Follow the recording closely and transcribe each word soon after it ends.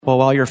Well,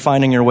 while you're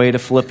finding your way to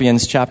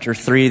Philippians chapter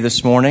 3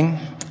 this morning,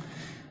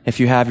 if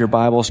you have your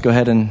Bibles, go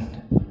ahead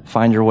and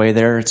find your way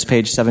there. It's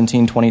page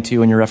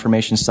 1722 in your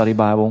Reformation Study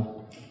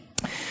Bible.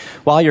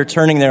 While you're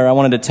turning there, I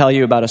wanted to tell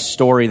you about a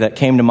story that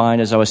came to mind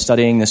as I was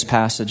studying this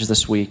passage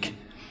this week.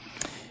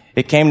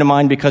 It came to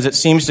mind because it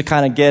seems to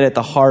kind of get at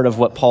the heart of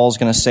what Paul's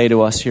going to say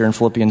to us here in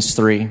Philippians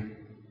 3.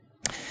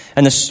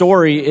 And the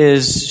story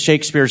is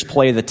Shakespeare's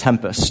play, The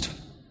Tempest.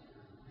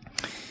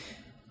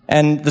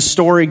 And the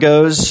story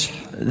goes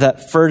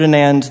that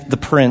Ferdinand the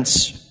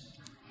Prince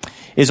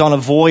is on a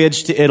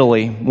voyage to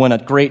Italy when a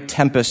great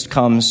tempest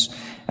comes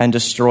and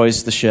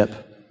destroys the ship.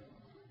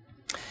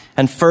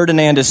 And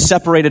Ferdinand is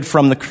separated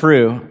from the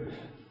crew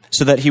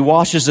so that he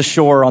washes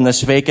ashore on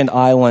this vacant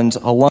island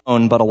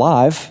alone but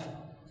alive.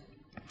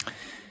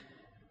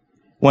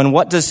 When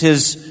what does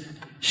his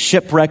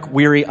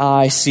shipwreck-weary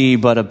eye see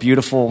but a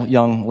beautiful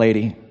young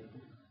lady?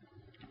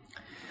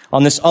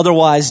 On this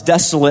otherwise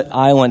desolate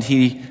island,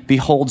 he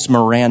beholds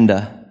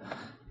Miranda.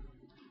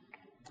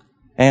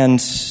 And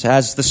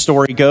as the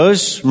story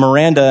goes,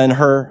 Miranda and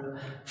her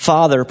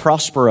father,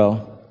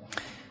 Prospero,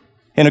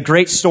 in a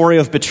great story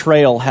of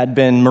betrayal, had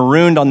been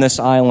marooned on this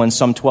island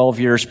some 12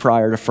 years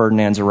prior to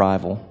Ferdinand's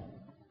arrival.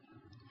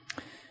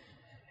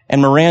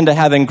 And Miranda,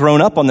 having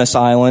grown up on this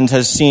island,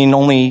 has seen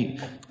only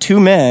two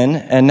men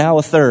and now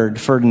a third,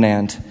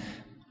 Ferdinand.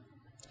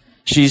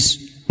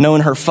 She's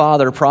known her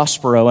father,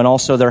 Prospero, and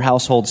also their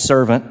household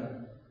servant.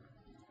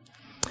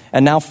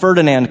 And now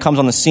Ferdinand comes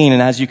on the scene,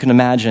 and as you can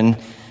imagine,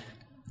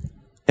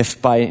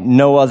 if by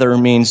no other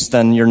means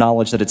than your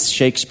knowledge that it's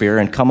Shakespeare,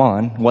 and come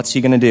on, what's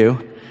he going to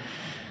do?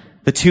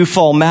 The two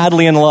fall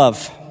madly in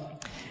love.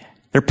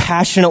 They're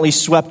passionately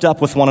swept up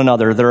with one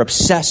another. They're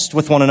obsessed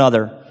with one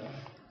another.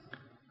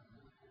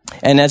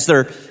 And as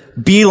they're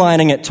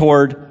beelining it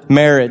toward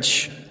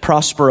marriage,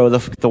 Prospero,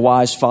 the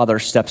wise father,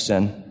 steps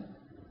in.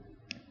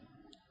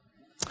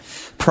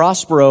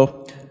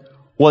 Prospero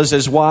was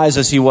as wise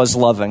as he was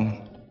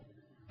loving.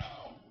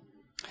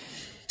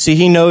 See,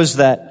 he knows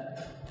that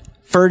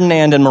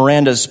Ferdinand and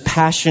Miranda's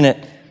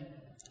passionate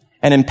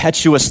and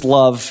impetuous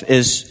love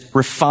is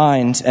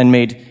refined and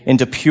made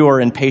into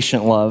pure and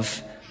patient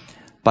love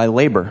by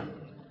labor,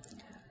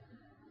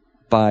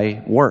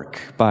 by work,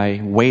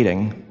 by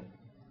waiting.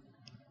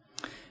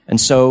 And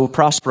so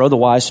Prospero, the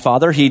wise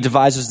father, he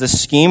devises this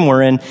scheme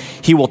wherein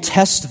he will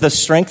test the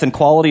strength and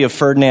quality of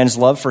Ferdinand's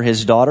love for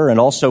his daughter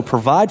and also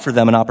provide for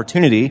them an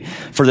opportunity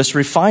for this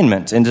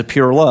refinement into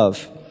pure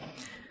love.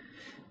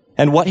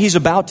 And what he's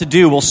about to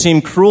do will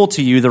seem cruel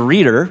to you, the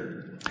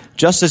reader,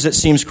 just as it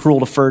seems cruel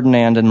to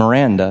Ferdinand and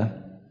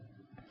Miranda.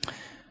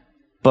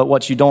 But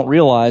what you don't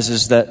realize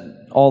is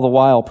that all the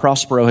while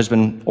Prospero has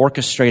been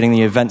orchestrating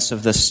the events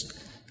of this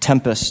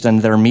tempest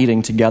and their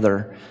meeting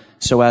together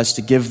so as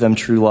to give them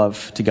true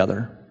love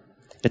together.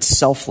 It's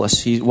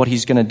selfless. What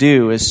he's going to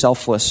do is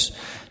selfless,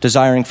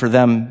 desiring for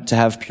them to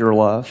have pure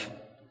love.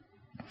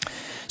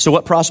 So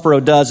what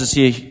Prospero does is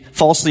he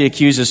falsely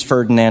accuses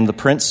Ferdinand the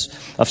Prince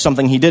of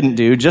something he didn't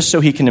do, just so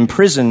he can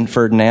imprison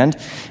Ferdinand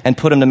and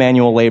put him to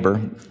manual labor.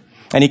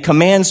 And he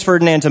commands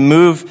Ferdinand to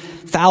move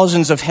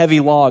thousands of heavy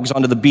logs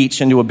onto the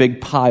beach into a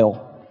big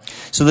pile,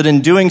 so that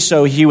in doing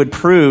so he would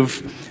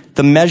prove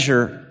the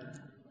measure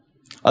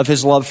of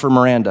his love for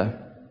Miranda.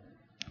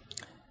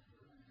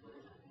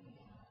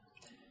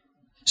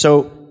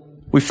 So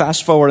we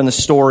fast forward in the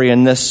story,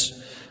 and this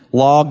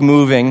log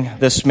moving,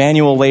 this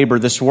manual labor,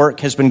 this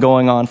work has been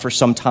going on for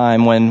some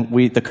time when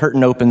the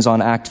curtain opens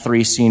on Act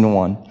 3, Scene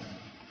 1.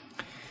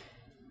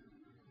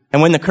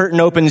 And when the curtain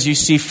opens, you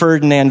see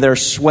Ferdinand there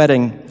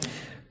sweating,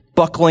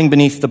 buckling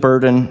beneath the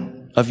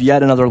burden of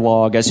yet another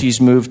log as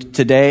he's moved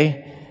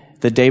today,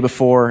 the day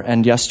before,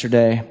 and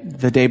yesterday,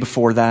 the day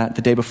before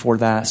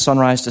that,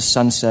 sunrise to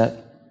sunset.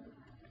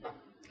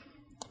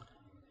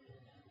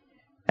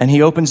 And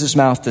he opens his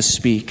mouth to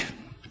speak.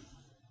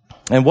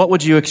 And what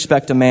would you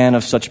expect a man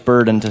of such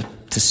burden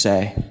to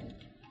say?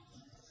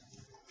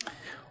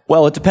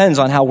 Well, it depends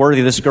on how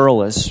worthy this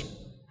girl is.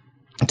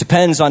 It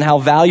depends on how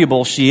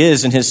valuable she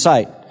is in his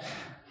sight.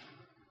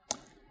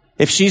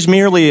 If she's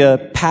merely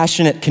a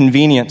passionate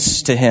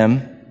convenience to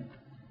him,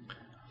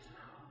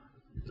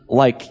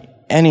 like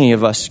any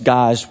of us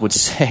guys would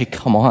say,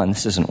 come on,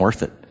 this isn't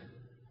worth it.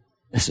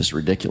 This is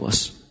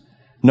ridiculous.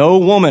 No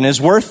woman is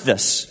worth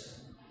this.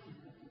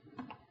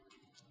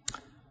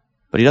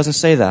 But he doesn't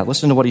say that.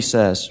 Listen to what he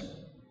says.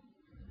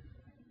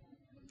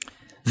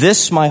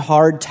 This, my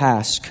hard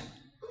task,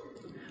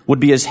 would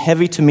be as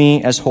heavy to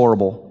me as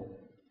horrible.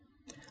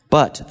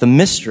 But the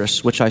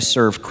mistress which I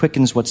serve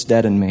quickens what's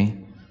dead in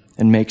me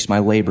and makes my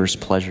labors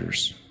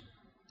pleasures.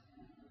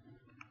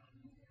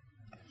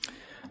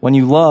 When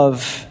you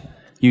love,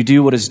 you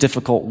do what is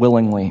difficult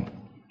willingly.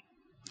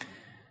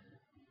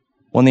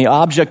 When the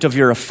object of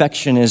your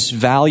affection is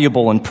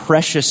valuable and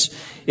precious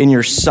in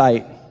your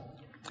sight,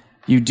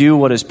 you do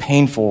what is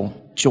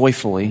painful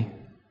joyfully,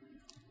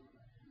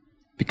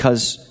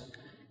 because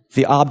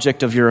the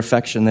object of your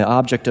affection, the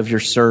object of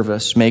your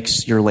service,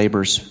 makes your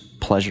labors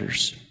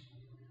pleasures.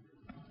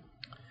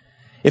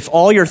 If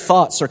all your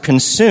thoughts are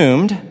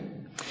consumed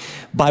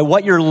by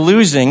what you're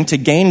losing to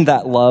gain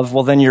that love,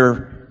 well, then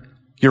your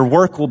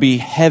work will be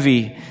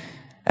heavy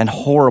and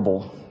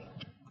horrible.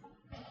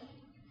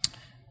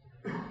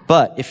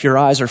 But if your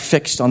eyes are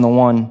fixed on the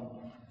one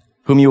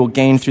whom you will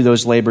gain through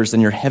those labors,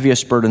 then your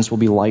heaviest burdens will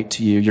be light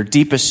to you. Your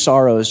deepest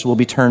sorrows will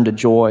be turned to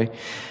joy.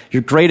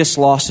 Your greatest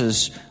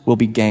losses will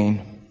be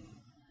gain.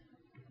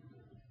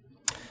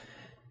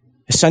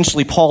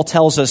 Essentially, Paul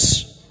tells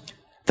us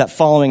that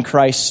following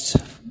Christ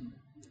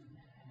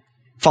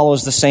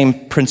follows the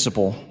same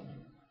principle.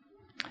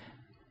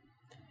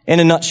 In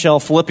a nutshell,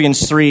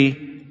 Philippians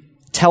 3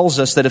 tells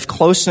us that if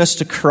closeness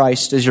to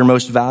Christ is your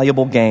most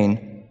valuable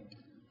gain,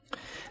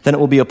 then it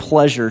will be a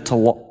pleasure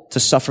to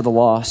suffer the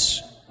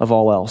loss of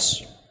all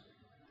else.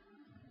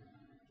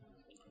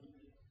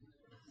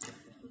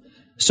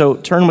 So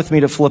turn with me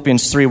to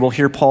Philippians 3. We'll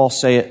hear Paul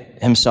say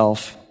it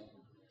himself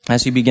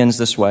as he begins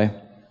this way.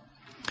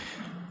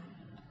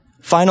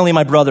 Finally,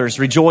 my brothers,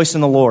 rejoice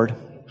in the Lord.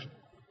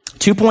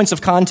 2 points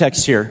of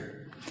context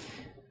here.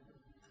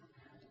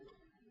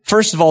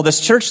 First of all, this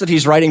church that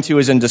he's writing to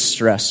is in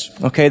distress.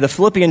 Okay, the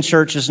Philippian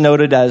church is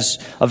noted as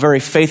a very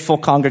faithful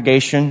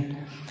congregation,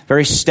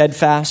 very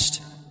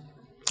steadfast.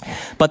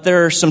 But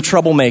there are some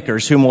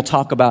troublemakers whom we'll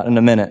talk about in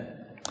a minute.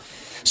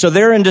 So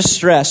they're in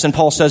distress, and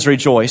Paul says,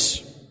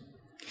 rejoice.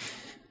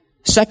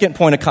 Second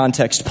point of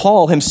context,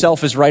 Paul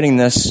himself is writing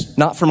this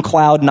not from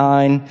cloud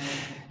 9,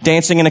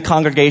 dancing in a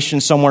congregation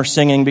somewhere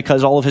singing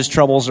because all of his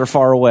troubles are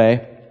far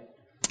away.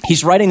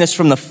 He's writing this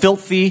from the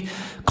filthy,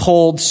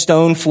 cold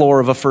stone floor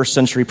of a first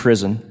century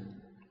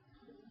prison.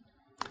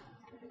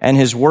 And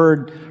his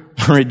word,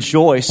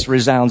 rejoice,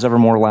 resounds ever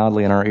more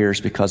loudly in our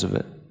ears because of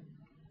it.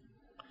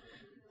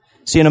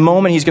 See, in a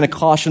moment, he's going to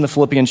caution the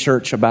Philippian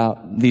church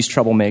about these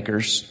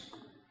troublemakers.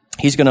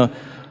 He's going to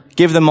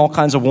give them all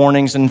kinds of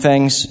warnings and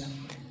things.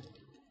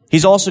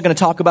 He's also going to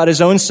talk about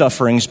his own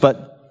sufferings,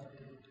 but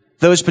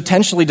those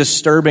potentially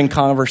disturbing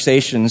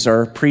conversations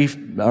are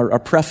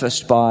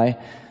prefaced by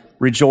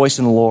rejoice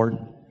in the Lord.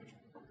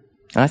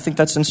 And I think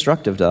that's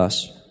instructive to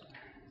us.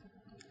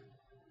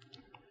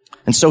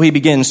 And so he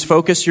begins,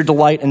 focus your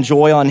delight and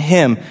joy on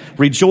him.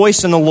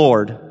 Rejoice in the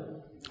Lord.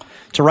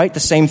 To write the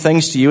same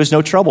things to you is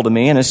no trouble to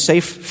me and is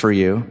safe for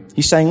you.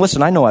 He's saying,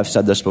 listen, I know I've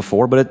said this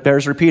before, but it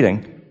bears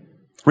repeating.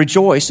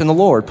 Rejoice in the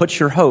Lord. Put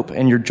your hope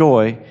and your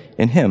joy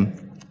in him.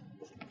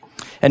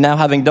 And now,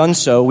 having done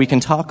so, we can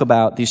talk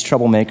about these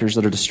troublemakers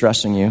that are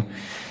distressing you.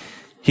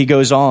 He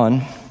goes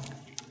on,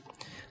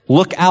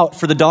 look out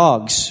for the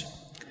dogs.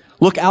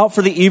 Look out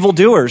for the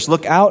evildoers.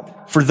 Look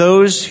out for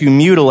those who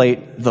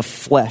mutilate the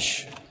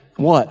flesh.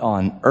 What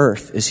on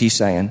earth is he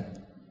saying?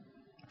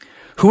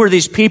 Who are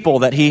these people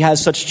that he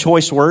has such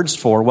choice words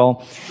for?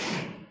 Well,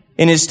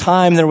 in his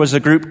time, there was a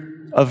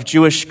group of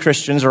Jewish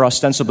Christians, or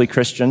ostensibly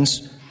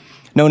Christians,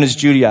 known as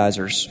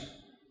Judaizers.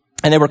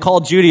 And they were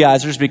called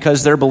Judaizers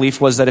because their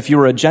belief was that if you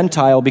were a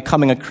Gentile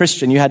becoming a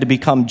Christian, you had to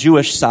become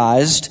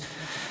Jewish-sized,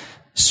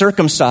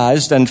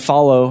 circumcised, and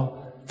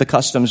follow the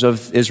customs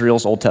of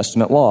Israel's Old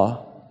Testament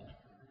law.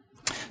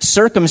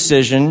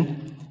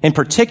 Circumcision, in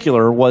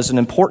particular, was an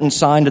important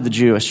sign to the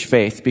Jewish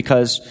faith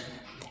because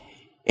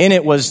in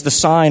it was the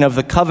sign of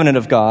the covenant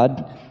of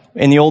God.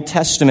 In the Old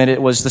Testament,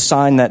 it was the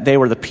sign that they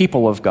were the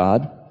people of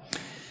God.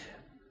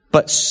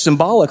 But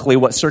symbolically,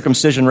 what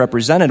circumcision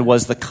represented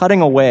was the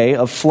cutting away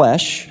of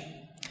flesh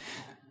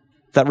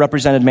that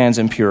represented man's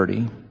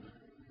impurity.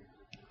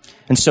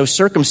 And so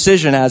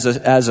circumcision as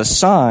a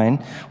sign,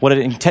 what it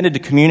intended to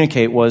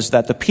communicate was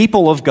that the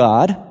people of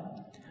God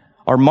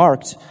are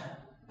marked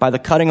by the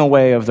cutting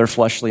away of their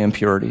fleshly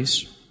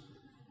impurities.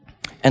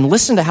 And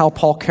listen to how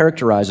Paul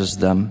characterizes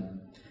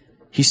them.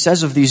 He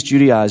says of these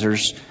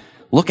Judaizers,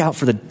 look out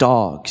for the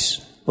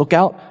dogs. Look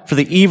out for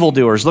the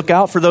evildoers. Look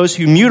out for those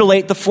who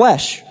mutilate the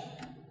flesh.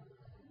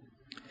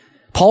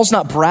 Paul's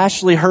not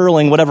brashly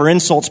hurling whatever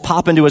insults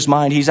pop into his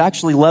mind. He's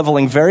actually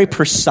leveling very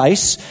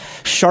precise,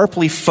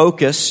 sharply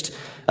focused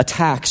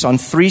attacks on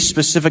 3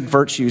 specific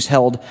virtues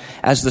held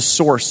as the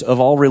source of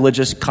all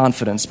religious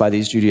confidence by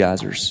these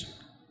Judaizers.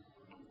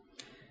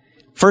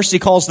 First, he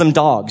calls them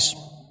dogs.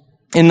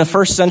 In the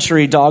first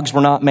century, dogs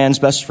were not man's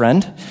best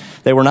friend.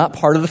 They were not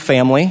part of the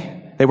family.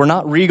 They were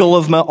not regal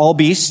of all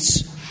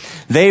beasts.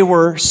 They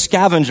were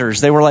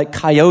scavengers. They were like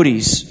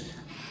coyotes.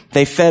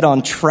 They fed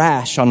on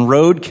trash, on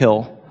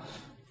roadkill.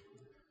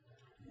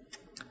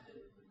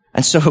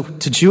 And so,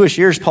 to Jewish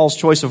ears, Paul's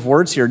choice of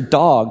words here,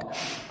 dog,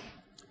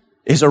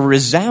 is a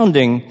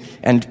resounding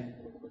and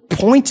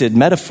pointed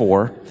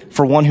metaphor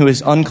for one who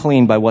is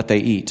unclean by what they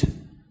eat.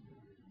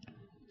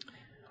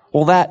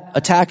 Well, that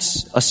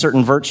attacks a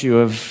certain virtue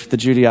of the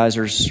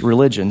Judaizers'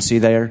 religion. See,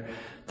 their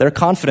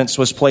confidence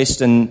was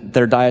placed in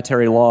their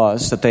dietary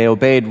laws that they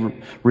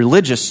obeyed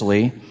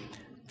religiously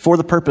for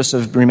the purpose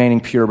of remaining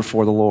pure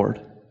before the Lord.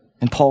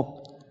 And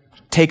Paul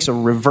takes a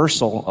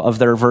reversal of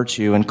their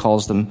virtue and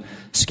calls them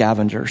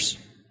scavengers.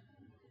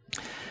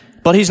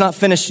 But he's not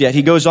finished yet.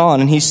 He goes on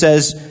and he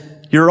says,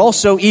 you're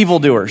also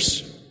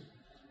evildoers.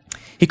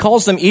 He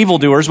calls them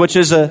evildoers, which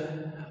is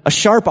a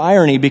sharp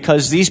irony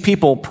because these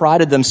people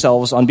prided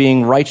themselves on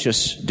being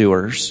righteous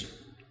doers.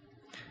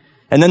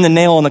 And then the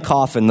nail in the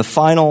coffin, the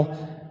final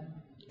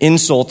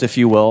insult, if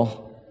you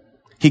will.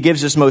 He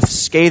gives his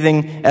most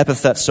scathing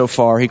epithet so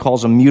far. He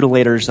calls them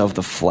mutilators of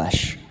the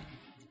flesh.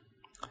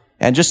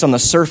 And just on the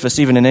surface,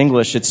 even in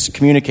English, it's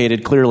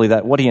communicated clearly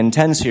that what he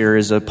intends here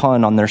is a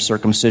pun on their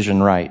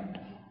circumcision rite.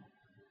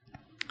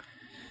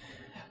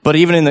 But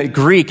even in the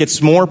Greek,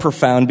 it's more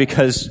profound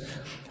because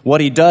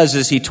what he does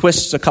is he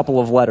twists a couple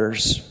of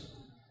letters.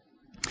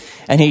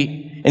 And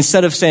he,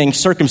 instead of saying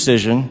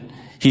circumcision,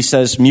 he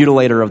says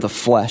mutilator of the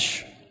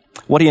flesh.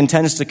 What he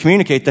intends to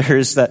communicate there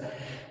is that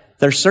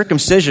their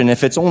circumcision,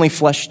 if it's only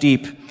flesh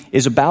deep,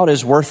 is about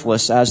as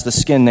worthless as the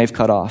skin they've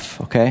cut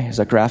off. Okay? Is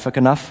that graphic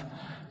enough?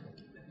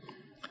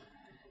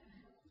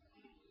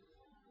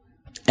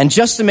 And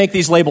just to make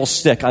these labels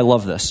stick, I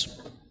love this.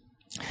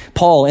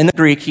 Paul, in the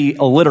Greek, he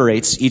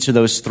alliterates each of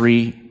those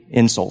three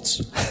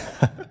insults.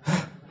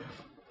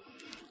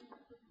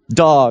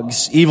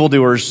 Dogs,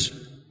 evildoers,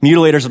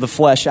 mutilators of the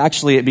flesh.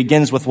 Actually, it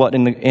begins with what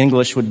in the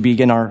English would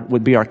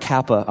be our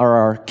kappa, or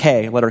our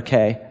K, letter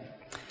K.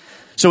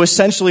 So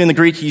essentially in the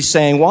Greek, he's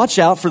saying, watch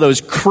out for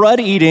those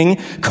crud-eating,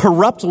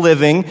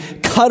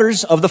 corrupt-living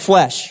cutters of the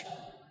flesh.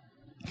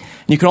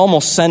 And you can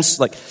almost sense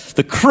like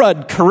the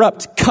crud,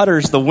 corrupt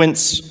cutters, the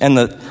wince and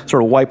the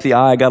sort of wipe the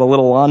eye, got a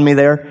little on me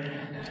there.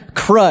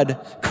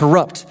 Crud,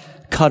 corrupt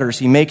cutters.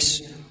 He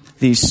makes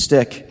these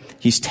stick.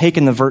 He's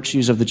taken the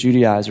virtues of the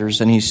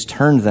Judaizers and he's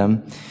turned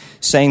them,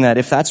 saying that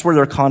if that's where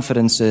their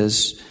confidence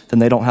is, then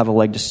they don't have a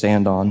leg to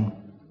stand on.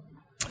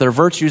 Their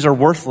virtues are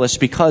worthless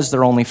because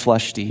they're only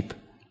flesh deep.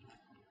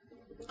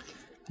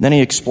 Then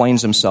he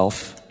explains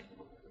himself.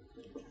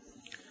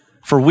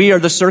 For we are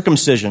the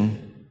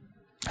circumcision.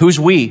 Who's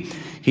we?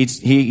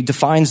 He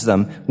defines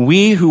them.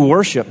 We who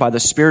worship by the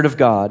Spirit of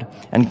God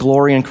and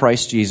glory in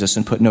Christ Jesus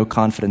and put no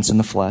confidence in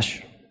the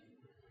flesh.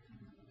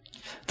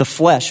 The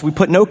flesh. We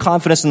put no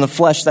confidence in the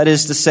flesh. That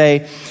is to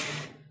say,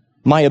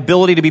 my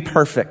ability to be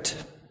perfect,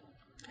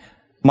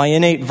 my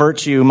innate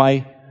virtue,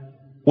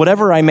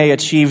 whatever I may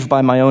achieve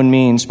by my own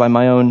means, by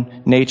my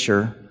own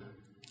nature.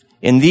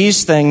 In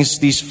these things,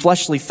 these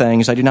fleshly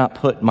things, I do not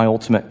put my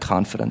ultimate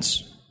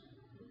confidence.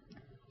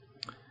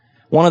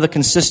 One of the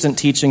consistent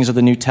teachings of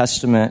the New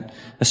Testament,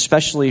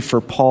 especially for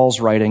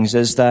Paul's writings,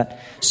 is that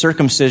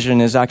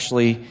circumcision is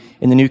actually,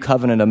 in the New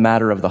Covenant, a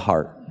matter of the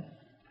heart.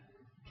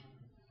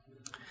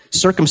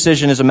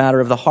 Circumcision is a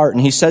matter of the heart,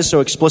 and he says so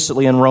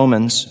explicitly in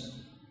Romans.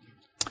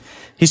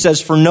 He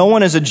says, for no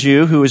one is a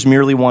Jew who is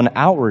merely one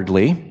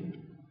outwardly,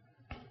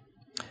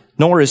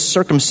 nor is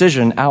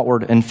circumcision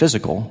outward and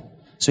physical.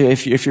 So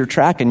if you're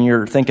tracking,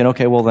 you're thinking,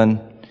 okay, well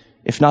then,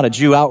 if not a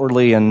Jew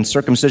outwardly and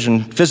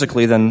circumcision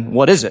physically, then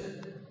what is it?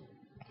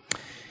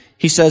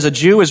 He says a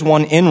Jew is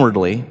one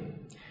inwardly,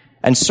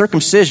 and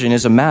circumcision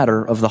is a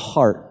matter of the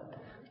heart,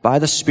 by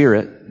the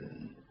Spirit,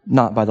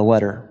 not by the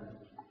letter.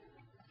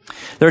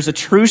 There's a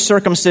true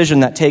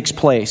circumcision that takes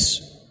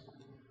place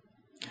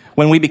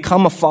when we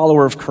become a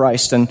follower of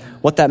Christ, and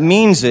what that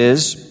means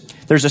is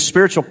there's a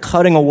spiritual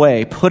cutting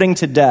away, putting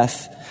to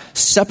death,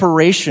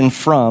 separation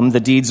from the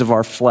deeds of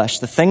our flesh,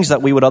 the things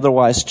that we would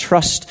otherwise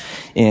trust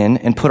in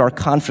and put our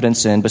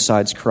confidence in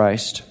besides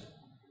Christ.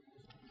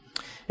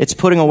 It's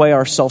putting away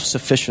our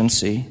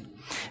self-sufficiency.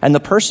 And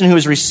the person who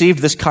has received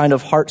this kind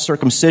of heart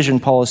circumcision,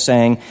 Paul is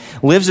saying,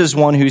 lives as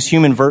one whose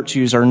human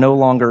virtues are no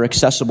longer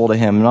accessible to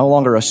him, no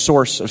longer a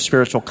source of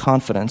spiritual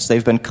confidence.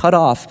 They've been cut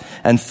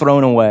off and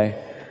thrown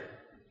away.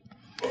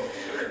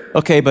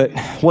 Okay, but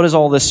what does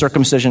all this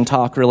circumcision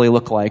talk really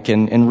look like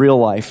in real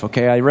life?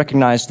 Okay, I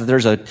recognize that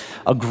there's a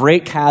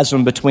great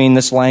chasm between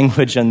this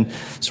language and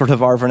sort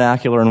of our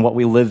vernacular and what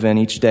we live in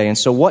each day. And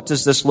so what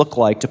does this look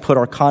like to put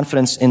our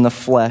confidence in the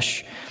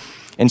flesh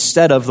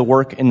instead of the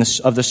work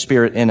of the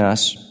Spirit in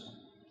us?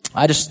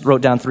 I just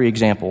wrote down 3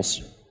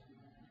 examples.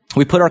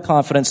 We put our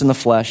confidence in the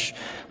flesh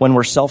when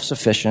we're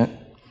self-sufficient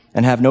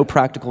and have no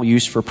practical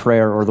use for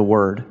prayer or the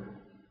Word.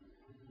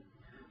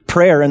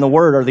 Prayer and the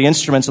Word are the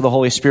instruments of the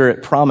Holy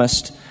Spirit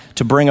promised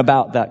to bring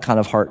about that kind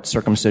of heart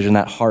circumcision,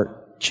 that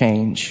heart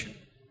change.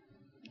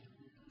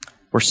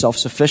 We're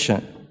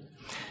self-sufficient.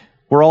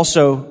 We're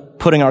also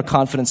putting our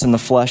confidence in the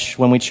flesh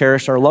when we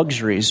cherish our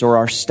luxuries or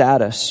our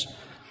status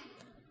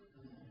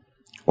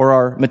or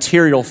our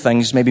material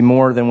things maybe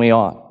more than we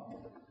ought.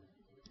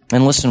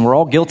 And listen, we're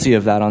all guilty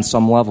of that on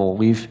some level.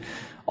 We've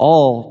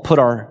all put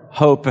our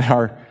hope and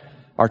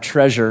our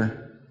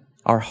treasure,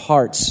 our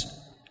hearts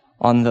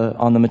on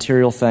the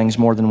material things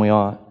more than we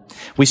ought.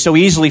 We so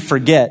easily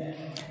forget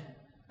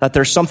that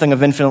there's something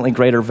of infinitely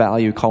greater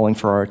value calling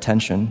for our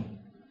attention.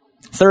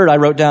 Third, I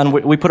wrote down,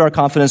 we put our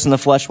confidence in the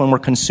flesh when we're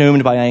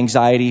consumed by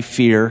anxiety,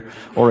 fear,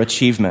 or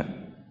achievement.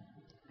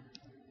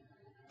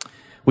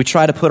 We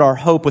try to put our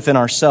hope within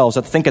ourselves.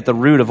 I think at the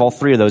root of all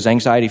 3 of those,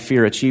 anxiety,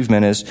 fear,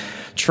 achievement, is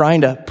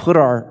trying to put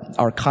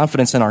our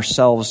confidence in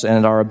ourselves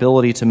and our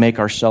ability to make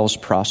ourselves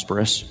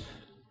prosperous,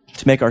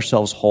 to make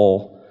ourselves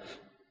whole.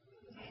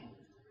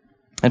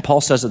 And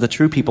Paul says that the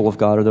true people of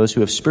God are those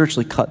who have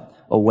spiritually cut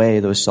away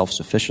those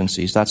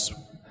self-sufficiencies. That's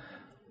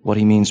what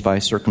he means by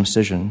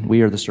circumcision.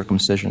 We are the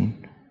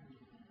circumcision.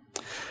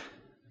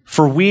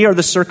 For we are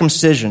the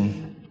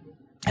circumcision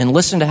And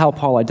listen to how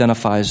Paul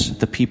identifies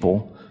the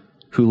people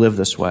who live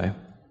this way,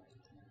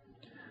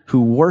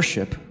 who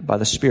worship by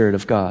the Spirit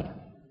of God.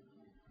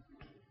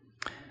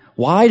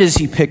 Why does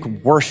he pick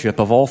worship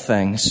of all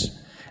things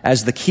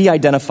as the key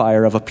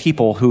identifier of a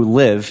people who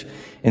live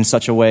in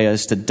such a way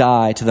as to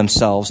die to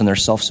themselves and their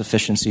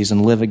self-sufficiencies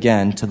and live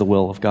again to the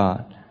will of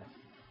God?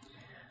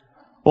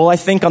 Well, I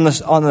think on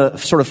the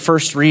sort of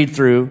first read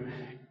through,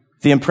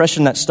 the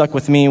impression that stuck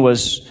with me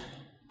was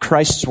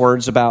Christ's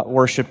words about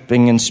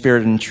worshiping in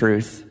spirit and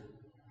truth.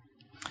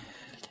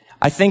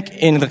 I think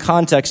in the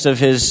context of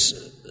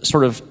his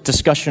sort of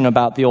discussion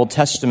about the Old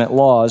Testament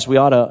laws, we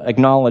ought to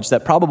acknowledge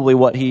that probably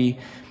what he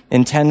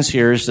intends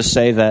here is to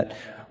say that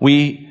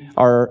we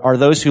are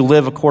those who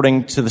live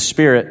according to the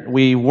Spirit.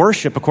 We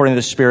worship according to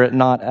the Spirit,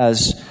 not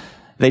as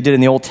they did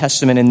in the Old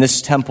Testament in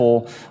this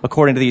temple,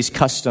 according to these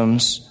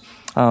customs,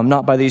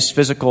 not by these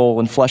physical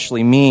and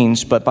fleshly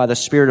means, but by the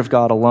Spirit of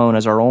God alone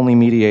as our only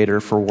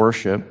mediator for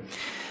worship.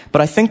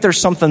 But I think there's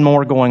something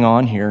more going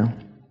on here.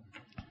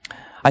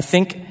 I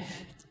think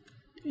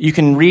you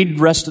can read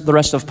the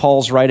rest of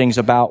Paul's writings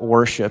about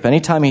worship.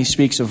 Anytime he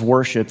speaks of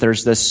worship,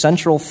 there's this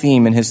central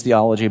theme in his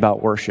theology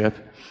about worship,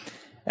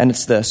 and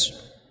it's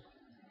this.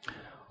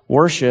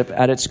 Worship,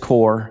 at its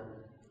core,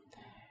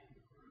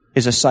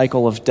 is a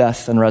cycle of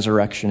death and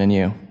resurrection in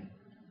you.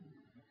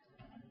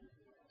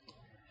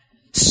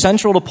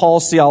 Central to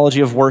Paul's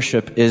theology of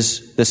worship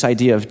is this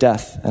idea of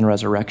death and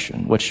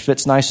resurrection, which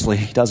fits nicely,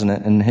 doesn't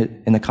it,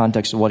 in the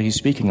context of what he's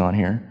speaking on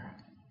here.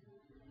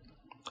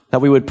 That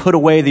we would put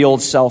away the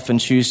old self and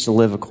choose to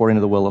live according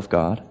to the will of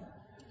God.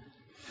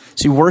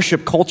 See,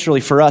 worship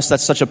culturally for us,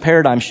 that's such a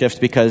paradigm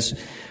shift because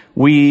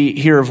we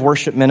hear of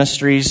worship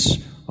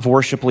ministries, of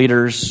worship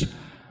leaders,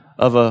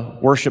 of a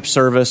worship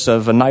service,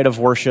 of a night of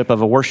worship,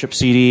 of a worship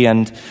CD,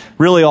 and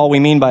really all we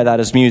mean by that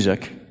is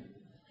music.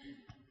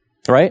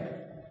 Right?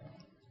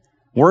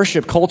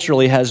 Worship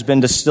culturally has been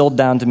distilled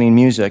down to mean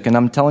music, and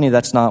I'm telling you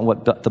that's not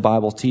what the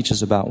Bible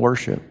teaches about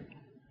worship.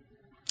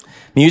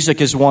 Music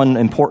is one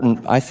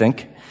important, I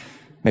think,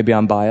 maybe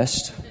I'm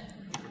biased,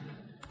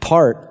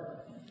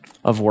 part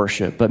of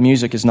worship, but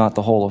music is not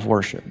the whole of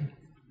worship.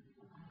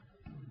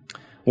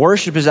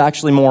 Worship is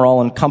actually more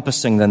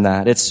all-encompassing than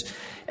that. It's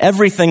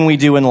everything we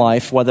do in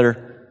life,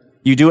 whether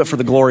you do it for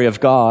the glory of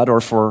God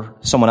or for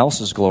someone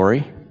else's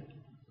glory.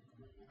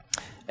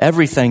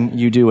 Everything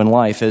you do in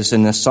life is,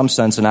 in some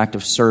sense, an act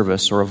of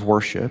service or of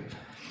worship.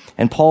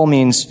 And Paul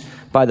means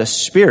by the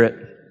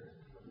Spirit,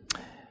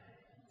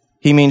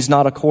 he means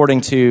not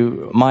according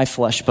to my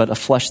flesh, but a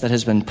flesh that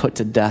has been put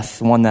to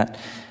death, one that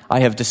I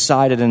have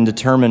decided and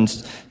determined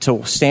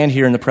to stand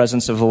here in the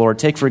presence of the Lord.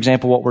 Take, for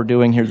example, what we're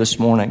doing here this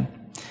morning.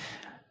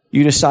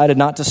 You decided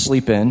not to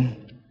sleep in.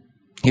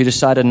 You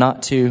decided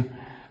not to,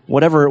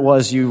 whatever it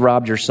was you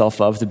robbed yourself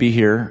of, to be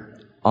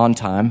here on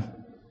time.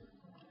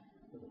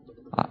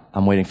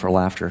 I'm waiting for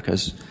laughter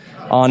because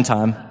on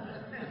time.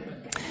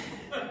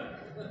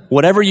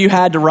 Whatever you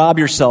had to rob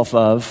yourself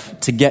of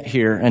to get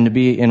here and to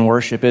be in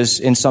worship is,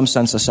 in some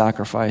sense, a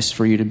sacrifice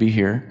for you to be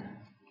here.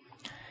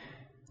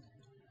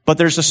 But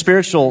there's a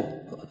spiritual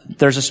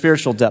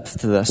depth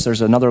to this.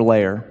 There's another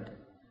layer.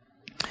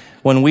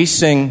 When we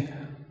sing,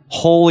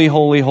 "Holy,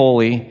 holy,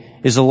 holy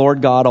is the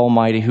Lord God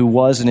Almighty, who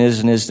was and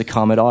is to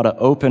come," it ought to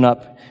open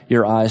up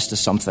your eyes to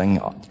something,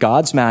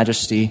 God's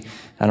majesty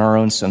and our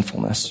own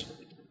sinfulness.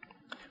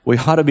 We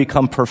ought to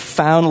become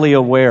profoundly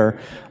aware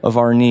of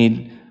our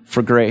need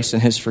for grace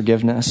and His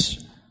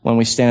forgiveness when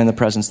we stand in the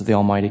presence of the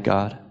Almighty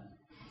God.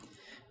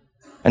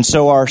 And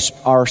so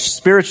our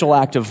spiritual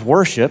act of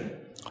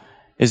worship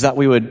is that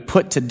we would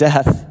put to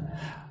death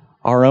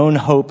our own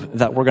hope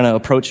that we're going to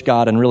approach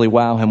God and really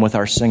wow Him with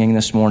our singing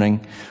this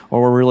morning,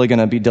 or we're really going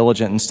to be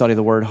diligent and study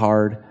the Word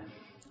hard.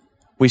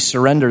 We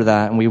surrender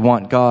that and we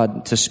want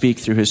God to speak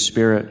through His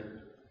Spirit.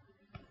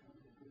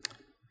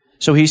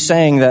 So he's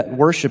saying that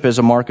worship is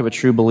a mark of a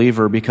true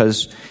believer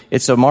because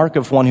it's a mark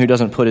of one who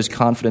doesn't put his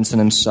confidence in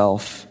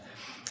himself.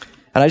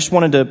 And I just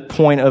wanted to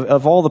point,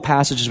 of all the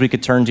passages we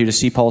could turn to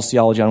see Paul's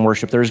theology on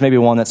worship, there's maybe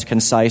one that's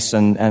concise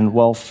and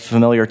well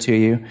familiar to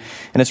you,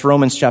 and it's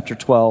Romans chapter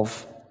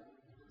 12.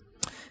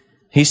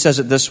 He says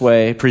it this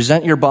way: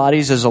 present your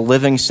bodies as a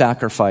living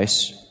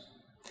sacrifice.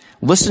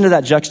 Listen to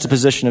that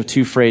juxtaposition of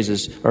two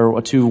phrases,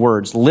 or two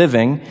words,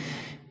 living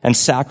and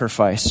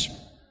sacrifice.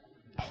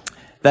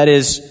 That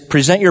is,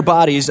 present your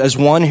bodies as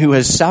one who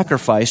has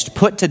sacrificed,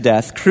 put to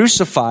death,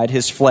 crucified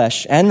his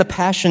flesh and the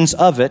passions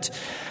of it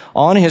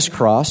on his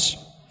cross,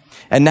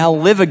 and now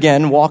live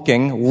again,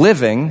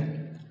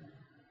 living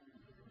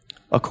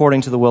according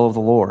to the will of the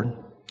Lord,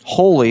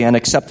 holy and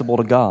acceptable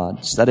to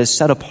God, that is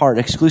set apart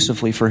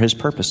exclusively for His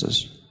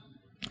purposes,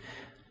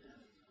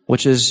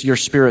 which is your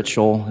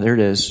spiritual, there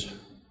it is,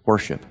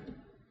 worship.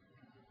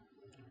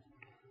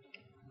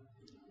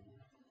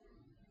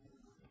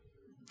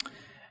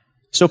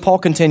 So Paul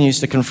continues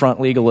to confront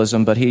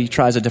legalism, but he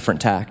tries a different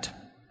tact.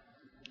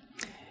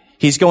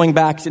 He's going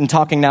back and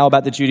talking now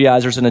about the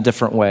Judaizers in a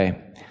different way.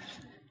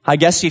 I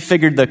guess he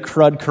figured the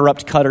crud,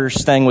 corrupt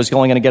cutters thing was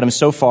going to get him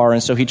so far,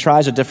 and so he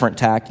tries a different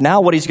tact.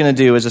 Now what he's going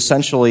to do is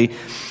essentially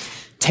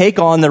take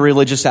on the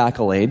religious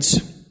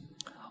accolades,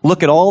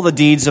 look at all the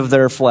deeds of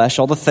their flesh,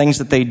 all the things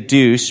that they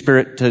do,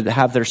 to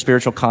have their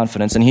spiritual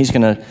confidence, and he's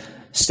going to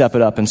step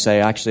it up and say,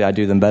 actually, I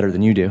do them better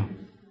than you do.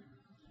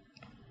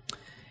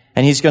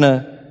 And he's going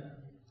to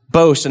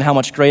boast in how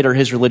much greater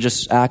his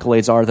religious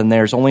accolades are than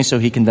theirs, only so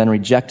he can then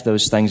reject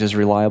those things as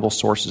reliable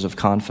sources of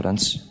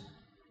confidence.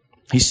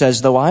 He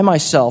says, though I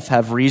myself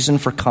have reason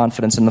for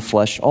confidence in the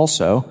flesh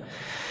also,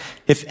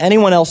 if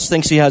anyone else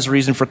thinks he has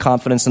reason for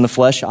confidence in the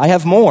flesh, I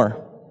have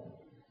more.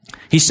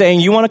 He's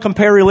saying, you want to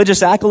compare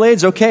religious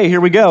accolades? Okay,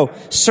 here we go.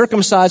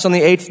 Circumcised on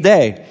the 8th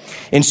day,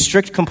 in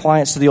strict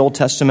compliance to the Old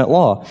Testament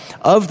law,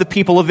 of the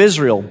people of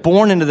Israel,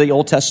 born into the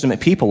Old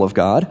Testament people of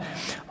God,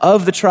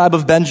 of the tribe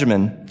of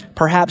Benjamin,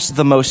 perhaps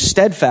the most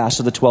steadfast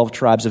of the 12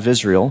 tribes of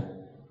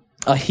Israel,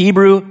 a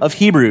Hebrew of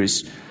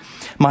Hebrews.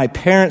 My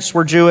parents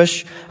were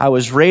Jewish. I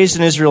was raised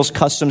in Israel's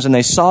customs, and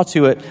they saw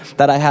to it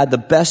that I had the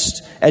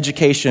best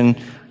education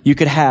you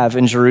could have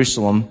in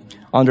Jerusalem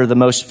under the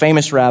most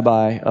famous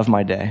rabbi of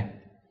my day.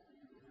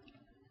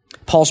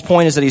 Paul's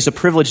point is that he's a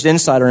privileged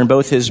insider in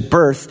both his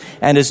birth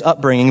and his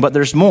upbringing, but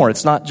there's more.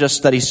 It's not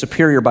just that he's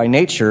superior by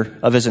nature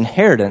of his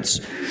inheritance,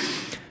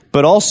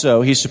 but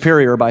also he's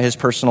superior by his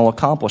personal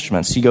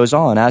accomplishments. He goes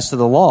on, as to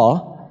the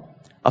law,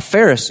 a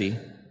Pharisee,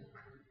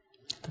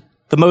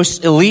 the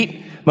most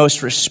elite,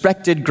 most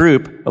respected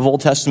group of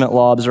Old Testament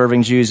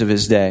law-observing Jews of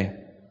his day.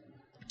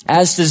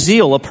 As to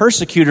zeal, a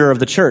persecutor of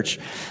the church.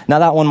 Now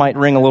that one might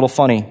ring a little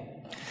funny.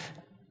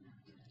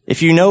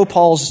 If you know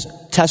Paul's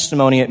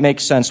testimony, it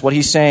makes sense. What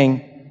he's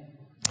saying,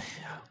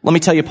 let me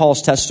tell you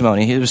Paul's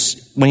testimony.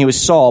 When he was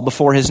Saul,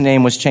 before his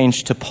name was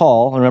changed to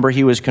Paul, remember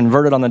he was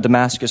converted on the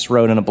Damascus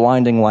road in a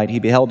blinding light. He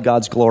beheld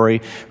God's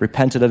glory,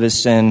 repented of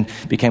his sin,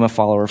 became a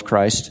follower of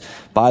Christ.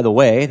 By the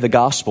way, the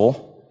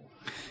gospel,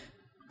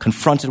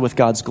 confronted with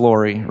God's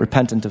glory,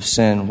 repentant of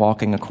sin,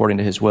 walking according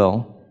to his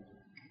will.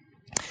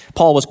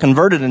 Paul was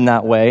converted in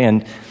that way,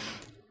 and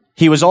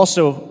he was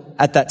also,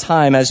 at that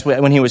time,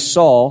 when he was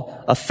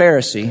Saul, a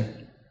Pharisee.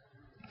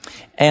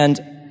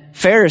 And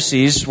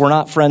Pharisees were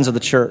not friends of the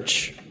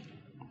church.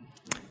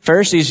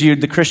 Pharisees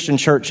viewed the Christian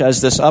church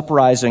as this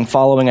uprising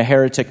following a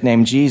heretic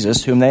named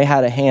Jesus, whom they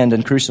had a hand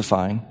in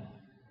crucifying.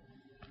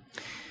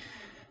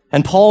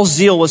 And Paul's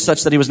zeal was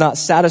such that he was not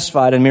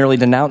satisfied in merely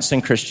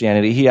denouncing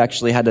Christianity. He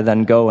actually had to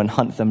then go and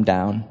hunt them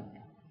down.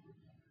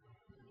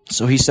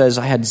 So he says,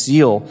 I had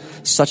zeal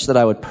such that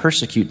I would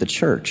persecute the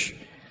church.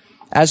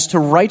 As to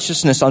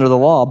righteousness under the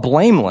law,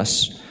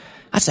 blameless.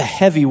 That's a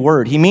heavy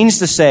word. He means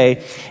to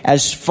say,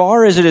 as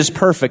far as it is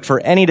perfect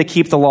for any to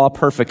keep the law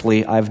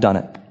perfectly, I've done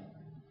it.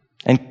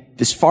 And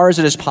as far as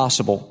it is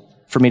possible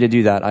for me to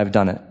do that, I've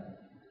done it.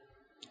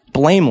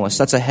 Blameless,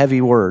 that's a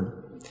heavy word.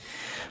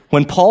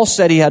 When Paul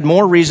said he had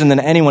more reason than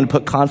anyone to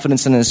put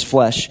confidence in his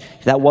flesh,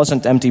 that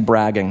wasn't empty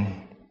bragging.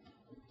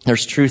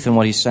 There's truth in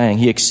what he's saying.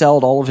 He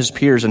excelled all of his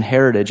peers in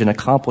heritage and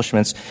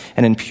accomplishments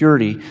and in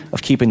purity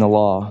of keeping the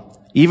law,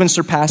 even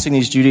surpassing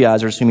these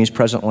Judaizers whom he's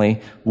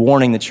presently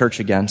warning the church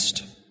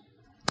against.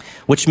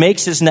 Which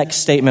makes his next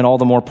statement all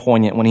the more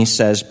poignant when he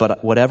says,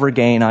 but whatever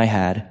gain I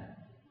had,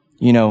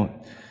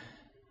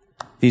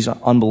 these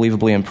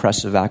unbelievably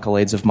impressive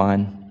accolades of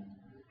mine,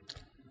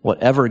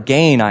 whatever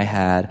gain I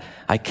had,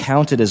 I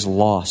counted as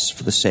loss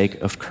for the sake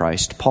of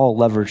Christ. Paul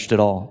leveraged it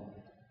all.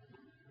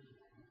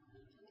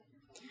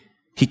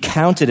 He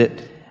counted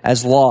it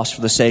as loss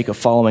for the sake of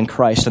following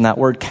Christ. And that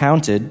word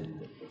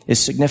counted is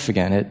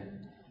significant.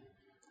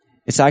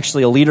 It's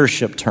actually a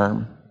leadership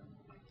term.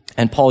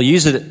 And Paul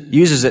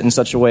uses it in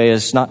such a way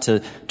as not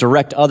to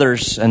direct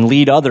others and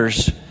lead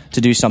others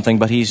to do something,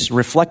 but he's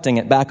reflecting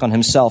it back on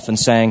himself and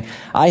saying,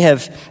 I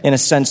have, in a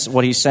sense,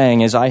 what he's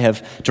saying is, I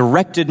have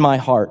directed my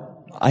heart,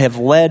 I have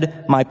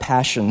led my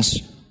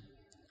passions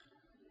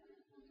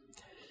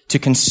to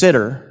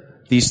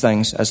consider these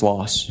things as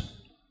loss.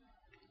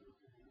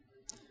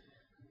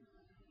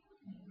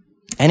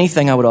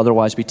 Anything I would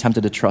otherwise be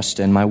tempted to trust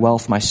in, my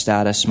wealth, my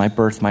status, my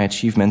birth, my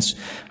achievements,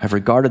 I've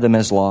regarded them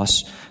as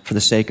loss for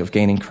the sake of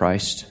gaining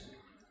Christ.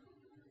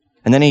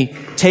 And then he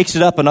takes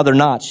it up another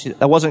notch.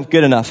 That wasn't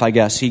good enough, I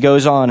guess. He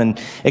goes on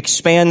and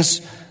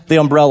expands the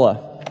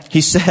umbrella. He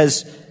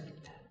says,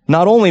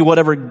 not only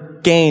whatever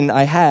gain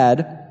I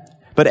had,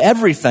 but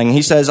everything.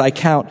 He says, I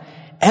count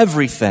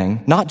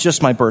everything, not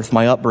just my birth,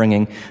 my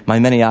upbringing, my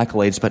many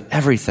accolades, but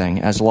everything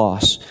as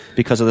loss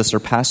because of the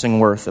surpassing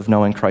worth of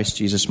knowing Christ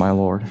Jesus my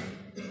Lord.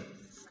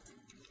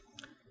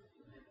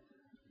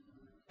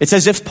 It's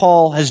as if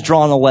Paul has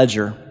drawn a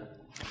ledger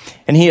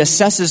and he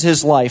assesses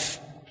his life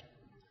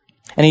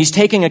and he's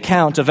taking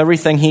account of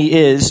everything he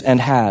is and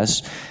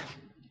has.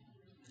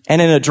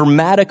 And in a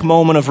dramatic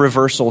moment of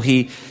reversal,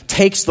 he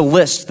takes the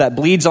list that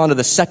bleeds onto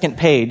the second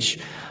page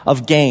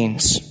of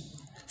gains,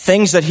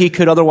 things that he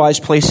could otherwise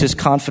place his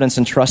confidence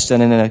and trust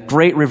in. And in a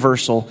great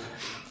reversal,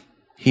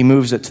 he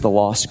moves it to the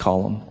loss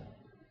column.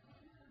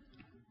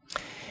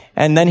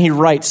 And then he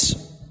writes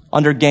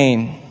under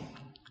gain,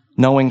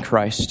 knowing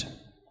Christ.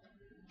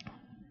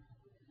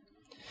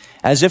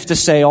 As if to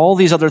say, all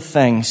these other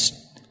things,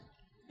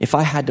 if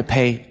I had to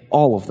pay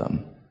all of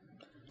them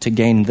to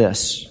gain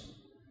this,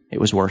 it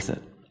was worth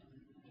it.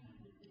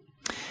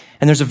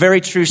 And there's a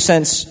very true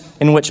sense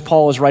in which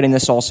Paul is writing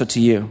this also to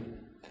you.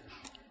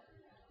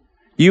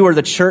 You are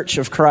the church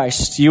of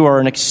Christ. You are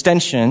an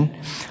extension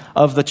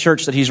of the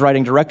church that he's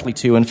writing directly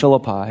to in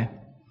Philippi.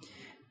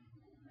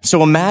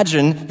 So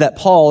imagine that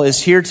Paul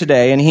is here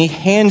today and he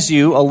hands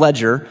you a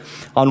ledger.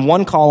 On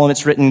one column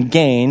it's written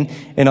gain,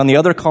 and on the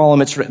other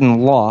column it's written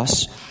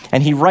loss.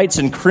 And he writes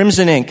in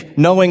crimson ink,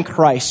 knowing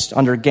Christ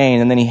under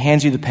gain, and then he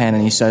hands you the pen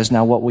and he says,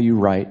 now what will you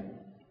write?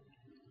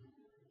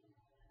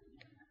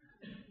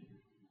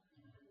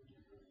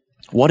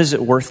 What is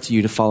it worth to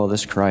you to follow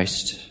this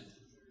Christ?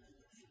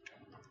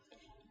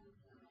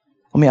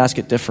 Let me ask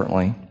it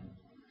differently.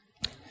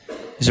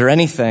 Is there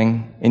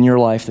anything in your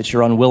life that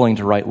you're unwilling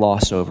to write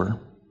loss over?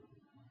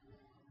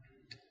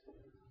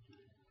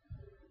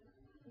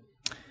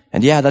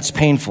 And yeah, that's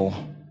painful.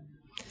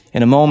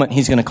 In a moment,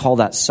 he's going to call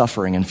that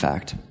suffering, in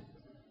fact.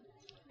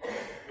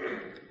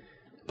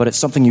 But it's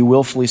something you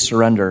willfully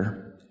surrender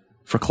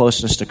for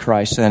closeness to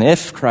Christ. And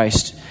if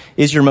Christ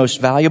is your most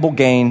valuable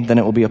gain, then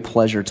it will be a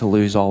pleasure to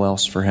lose all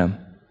else for him.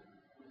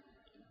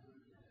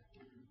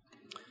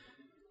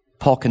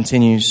 Paul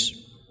continues,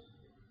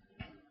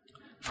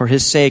 for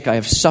his sake I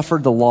have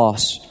suffered the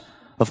loss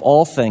of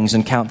all things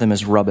and count them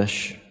as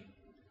rubbish,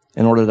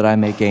 in order that I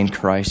may gain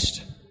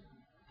Christ.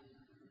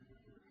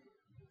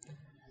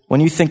 When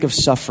you think of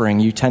suffering,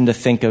 you tend to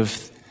think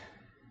of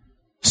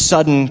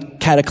sudden,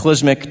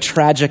 cataclysmic,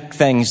 tragic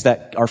things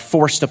that are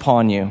forced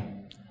upon you.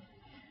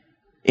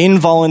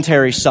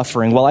 Involuntary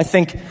suffering. Well, I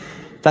think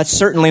that's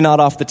certainly not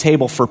off the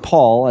table for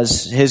Paul,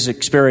 as his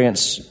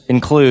experience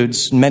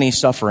includes many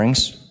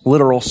sufferings,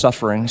 literal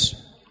sufferings.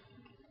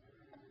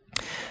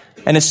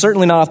 And it's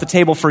certainly not off the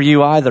table for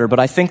you either, but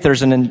I think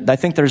there's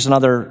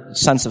another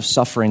sense of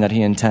suffering that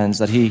he intends,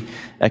 that he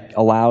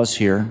allows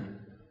here.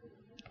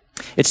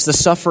 It's the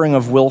suffering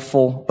of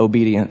willful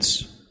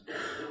obedience.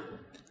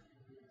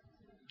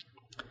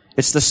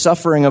 It's the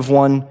suffering of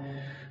one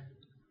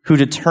who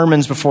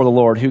determines before the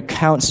Lord, who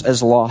counts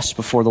as loss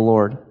before the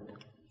Lord,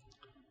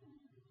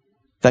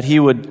 that he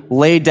would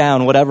lay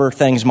down whatever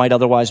things might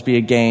otherwise be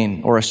a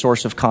gain or a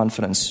source of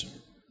confidence.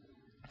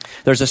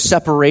 There's a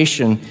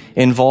separation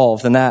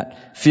involved, and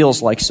that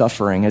feels like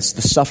suffering. It's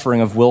the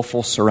suffering of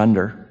willful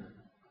surrender.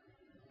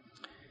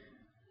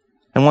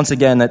 And once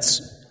again,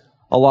 that's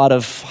a lot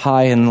of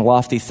high and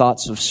lofty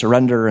thoughts of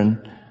surrender.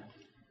 And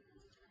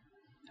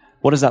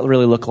what does that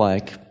really look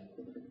like?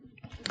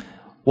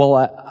 Well,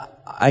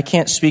 I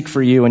can't speak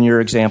for you and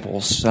your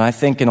examples. And I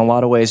think in a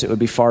lot of ways it would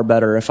be far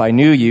better if I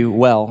knew you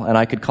well and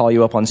I could call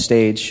you up on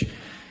stage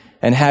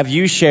and have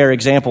you share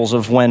examples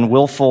of when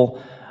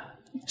willful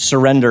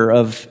surrender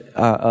of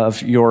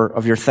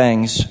your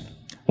things,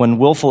 when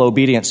willful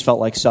obedience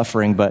felt like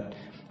suffering. But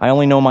I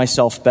only know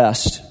myself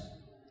best.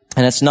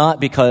 And it's not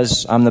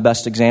because I'm the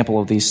best example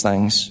of these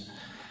things.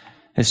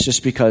 It's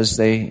just because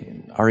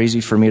they are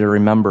easy for me to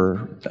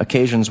remember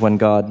occasions when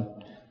God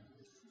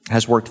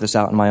has worked this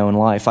out in my own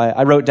life.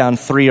 I wrote down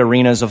 3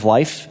 arenas of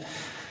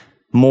life: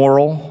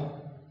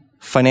 moral,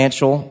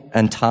 financial,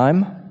 and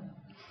time.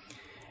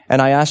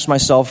 And I asked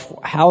myself,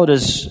 how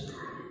does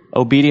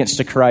obedience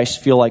to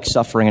Christ feel like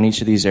suffering in each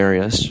of these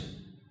areas?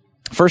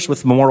 First,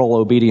 with moral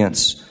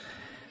obedience.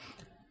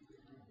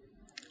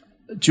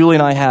 Julie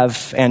and I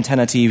have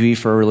antenna TV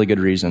for a really good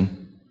reason.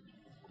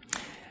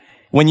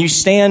 When you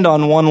stand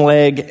on one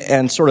leg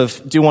and sort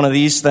of do one of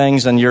these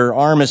things and your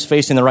arm is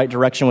facing the right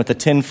direction with the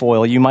tin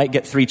foil, you might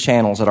get 3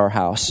 channels at our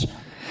house.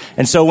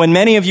 And so when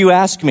many of you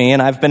ask me,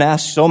 and I've been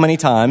asked so many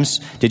times,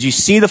 did you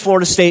see the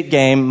Florida State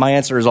game? My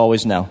answer is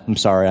always no. I'm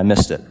sorry, I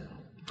missed it.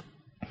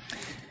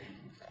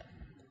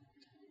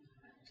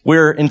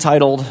 We're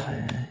entitled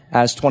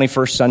as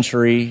 21st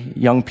century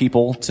young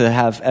people to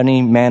have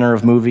any manner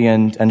of movie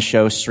and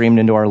show streamed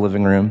into our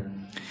living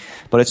room.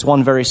 But it's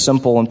one very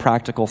simple and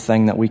practical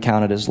thing that we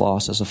counted as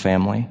loss as a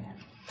family.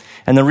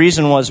 And the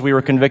reason was we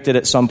were convicted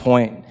at some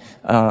point.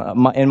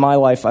 In my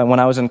life, when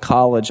I was in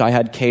college, I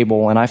had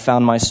cable, and I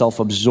found myself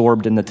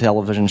absorbed in the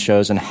television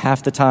shows. And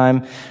half the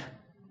time,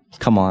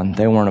 come on,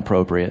 they weren't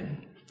appropriate.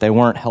 They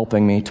weren't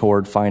helping me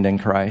toward finding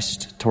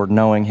Christ, toward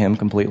knowing Him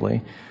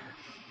completely.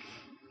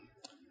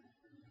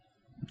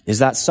 Is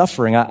that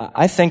suffering?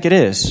 I think it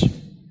is.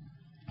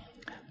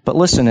 But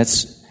listen,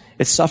 it's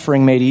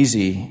suffering made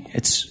easy.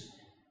 It's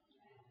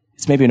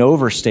maybe an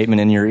overstatement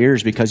in your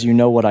ears because you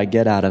know what I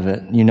get out of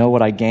it. You know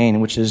what I gain,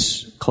 which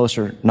is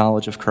closer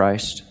knowledge of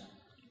Christ.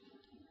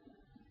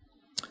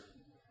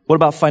 What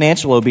about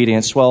financial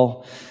obedience?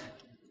 Well,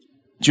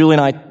 Julie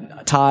and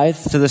I tithe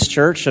to this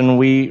church,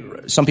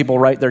 and some people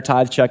write their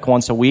tithe check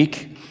once a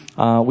week.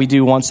 We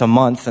do once a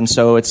month, and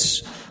so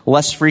it's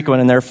less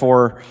frequent and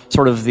therefore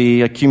sort of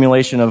the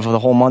accumulation of the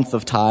whole month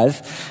of tithe.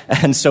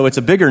 And so it's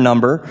a bigger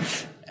number,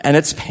 and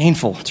it's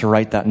painful to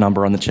write that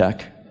number on the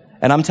check.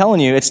 And I'm telling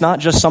you, it's not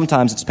just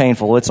sometimes it's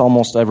painful, it's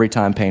almost every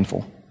time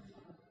painful.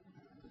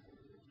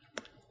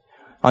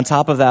 On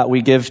top of that,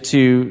 we give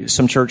to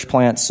some church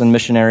plants and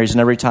missionaries,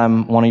 and every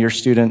time one of your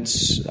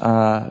students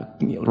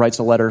writes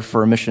a letter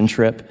for a mission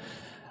trip,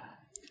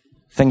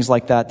 things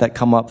like that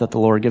come up that the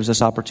Lord gives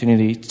us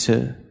opportunity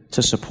to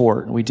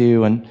support. We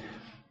do. And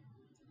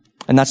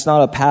that's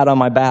not a pat on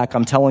my back.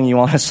 I'm telling you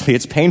honestly,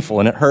 it's painful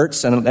and it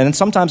hurts. And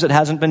sometimes it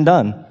hasn't been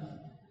done.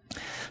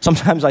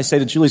 Sometimes I say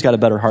that Julie's got a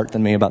better heart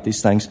than me about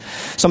these things.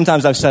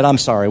 Sometimes I've said, I'm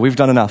sorry, we've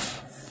done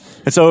enough.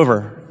 It's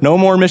over. No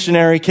more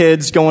missionary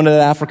kids going to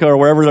Africa or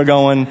wherever they're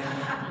going.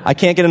 I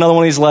can't get another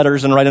one of these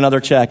letters and write another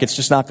check. It's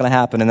just not going to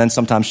happen. And then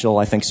sometimes she'll,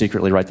 I think,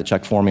 secretly write the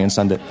check for me and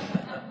send it.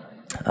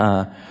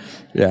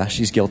 Yeah,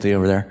 she's guilty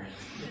over there.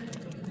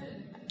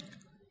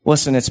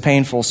 Listen, it's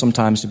painful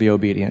sometimes to be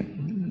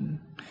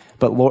obedient.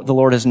 But the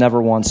Lord has never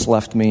once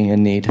left me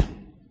in need.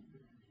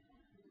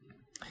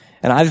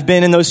 And I've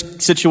been in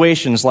those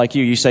situations like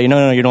you. You say,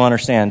 no, you don't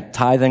understand.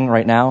 Tithing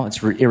right now,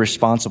 it's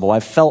irresponsible.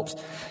 I've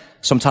felt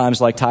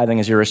sometimes like tithing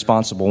is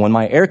irresponsible. When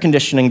my air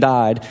conditioning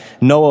died,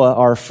 Noah,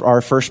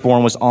 our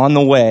firstborn, was on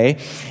the way,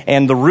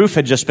 and the roof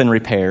had just been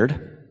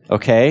repaired.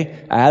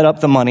 Okay? Add up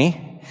the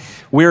money.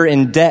 We're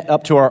in debt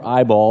up to our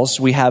eyeballs.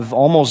 We have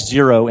almost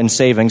zero in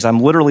savings.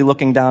 I'm literally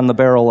looking down the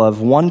barrel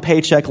of one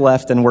paycheck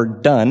left, and we're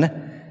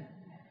done.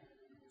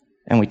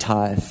 And we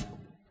tithe.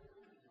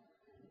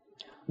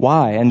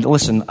 Why? And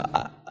listen,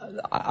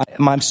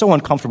 I'm so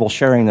uncomfortable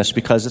sharing this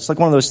because it's like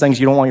one of those things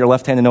you don't want your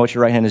left hand to know what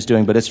your right hand is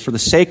doing, but it's for the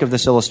sake of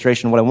this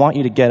illustration. What I want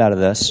you to get out of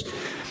this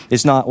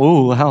is not,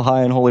 ooh, how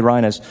high and holy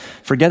Ryan is.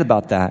 Forget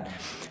about that.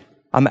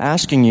 I'm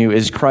asking you,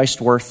 is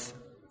Christ worth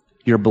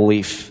your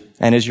belief?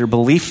 And is your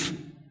belief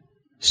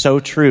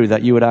so true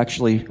that you would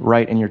actually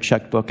write in your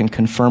checkbook and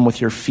confirm with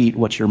your feet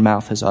what your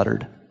mouth has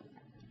uttered?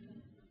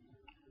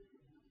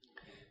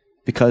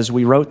 Because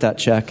we wrote that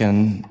check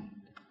and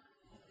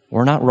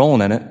we're not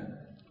rolling in it.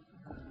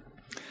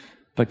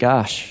 But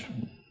gosh,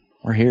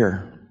 we're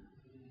here.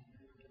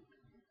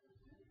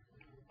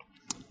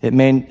 It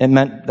meant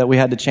that we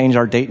had to change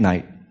our date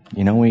night.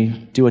 We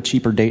do a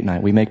cheaper date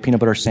night. We make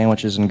peanut butter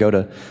sandwiches and go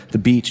to the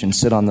beach and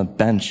sit on the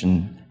bench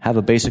and have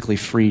a basically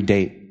free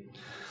date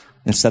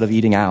instead of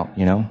eating out,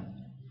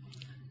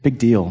 Big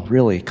deal,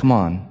 really. Come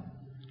on.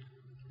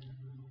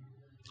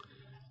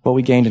 What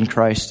we gained in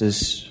Christ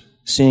is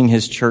seeing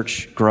his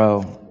church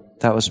grow.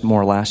 That was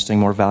more lasting,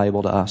 more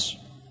valuable to us.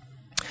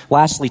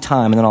 Lastly,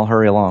 time, and then I'll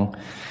hurry along.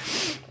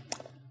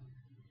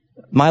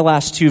 My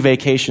last 2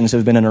 vacations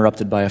have been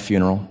interrupted by a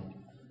funeral.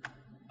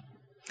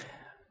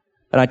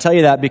 And I tell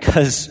you that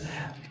because,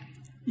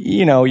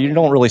 you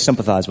don't really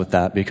sympathize with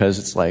that because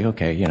it's like,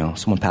 okay,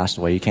 someone passed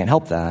away, you can't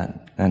help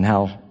that. And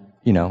how,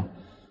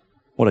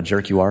 what a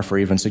jerk you are for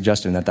even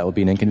suggesting that would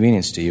be an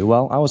inconvenience to you.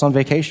 Well, I was on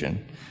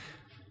vacation.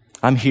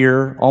 I'm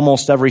here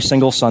almost every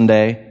single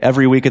Sunday,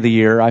 every week of the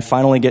year. I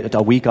finally get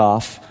a week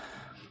off,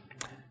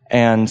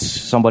 and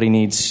somebody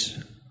needs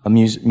a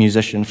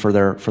musician for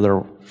their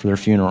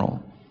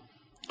funeral.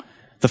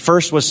 The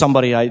first was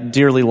somebody I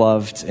dearly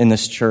loved in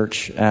this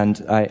church, and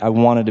I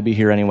wanted to be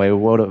here anyway.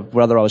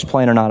 Whether I was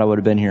playing or not, I would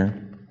have been here.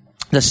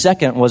 The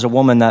second was a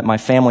woman that my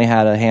family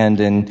had a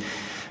hand in,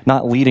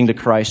 not leading to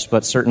Christ,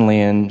 but certainly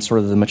in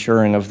sort of the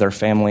maturing of their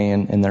family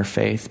and in their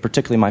faith.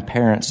 Particularly my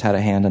parents had a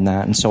hand in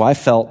that. And so I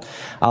felt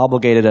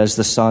obligated as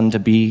the son to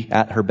be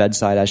at her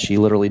bedside as she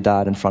literally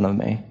died in front of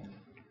me.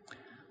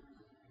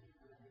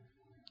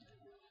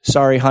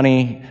 Sorry,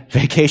 honey,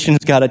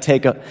 vacation's got to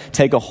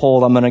take a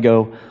hold. I'm going to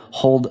go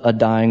hold a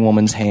dying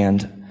woman's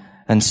hand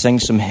and sing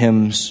some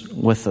hymns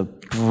with a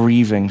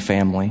grieving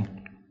family.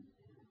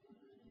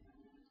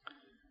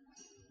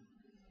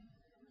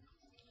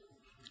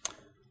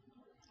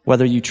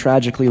 Whether you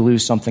tragically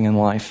lose something in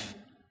life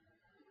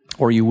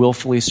or you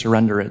willfully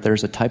surrender it,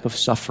 there's a type of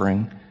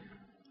suffering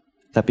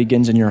that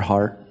begins in your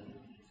heart.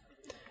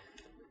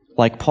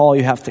 Like Paul,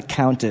 you have to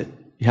count it.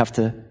 You have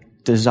to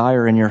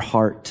desire in your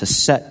heart to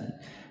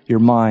set your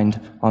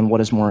mind on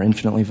what is more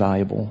infinitely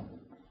valuable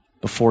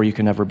before you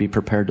can ever be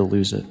prepared to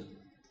lose it.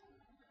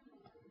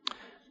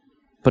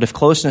 But if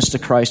closeness to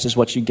Christ is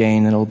what you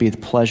gain, then it will be the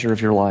pleasure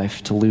of your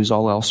life to lose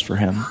all else for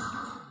him.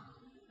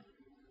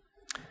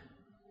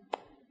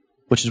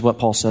 Which is what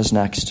Paul says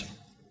next.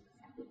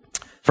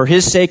 For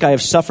his sake I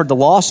have suffered the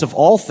loss of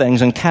all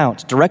things and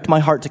direct my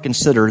heart to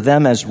consider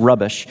them as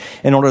rubbish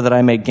in order that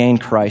I may gain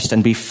Christ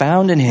and be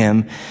found in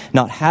him,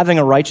 not having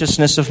a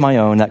righteousness of my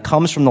own that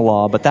comes from the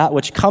law, but that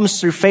which comes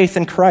through faith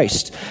in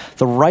Christ,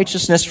 the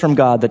righteousness from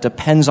God that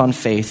depends on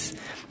faith,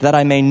 that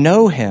I may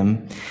know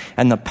him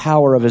and the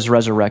power of his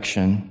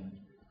resurrection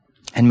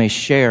and may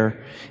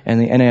share,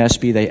 and the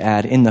NASB they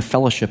add, in the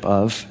fellowship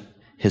of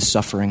his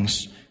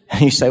sufferings.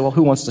 And you say, well,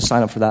 who wants to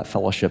sign up for that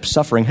fellowship?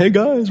 Suffering. Hey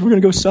guys, we're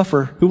going to go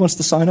suffer. Who wants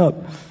to sign up?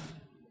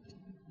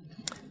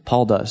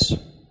 Paul does.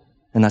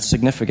 And that's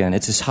significant.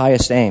 It's his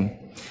highest aim.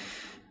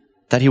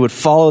 That he would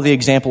follow the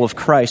example of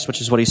Christ,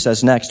 which is what he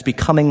says next,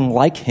 becoming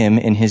like him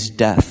in his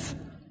death.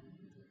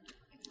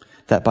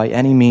 That by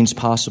any means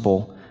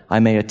possible,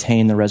 I may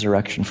attain the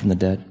resurrection from the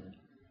dead.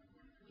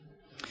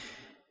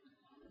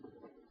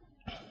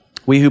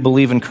 We who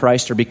believe in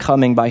Christ are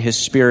becoming by his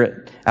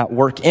Spirit at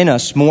work in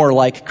us more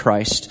like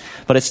Christ.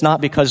 But it's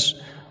not because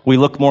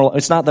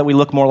it's not that we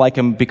look more like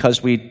him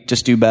because we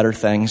just do better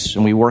things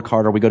and we work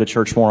harder, we go to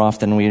church more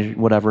often,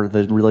 whatever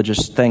the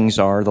religious things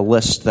are, the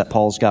list that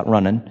Paul's got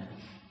running.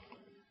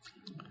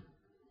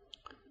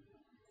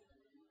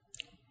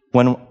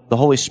 When the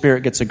Holy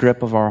Spirit gets a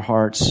grip of our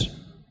hearts,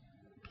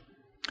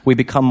 we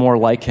become more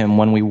like him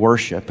when we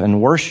worship.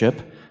 And worship,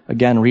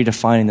 again,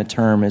 redefining the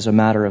term, is a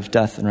matter of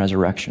death and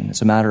resurrection.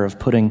 It's a matter of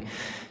putting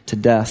to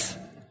death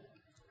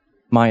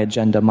my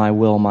agenda, my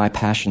will, my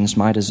passions,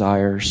 my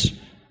desires,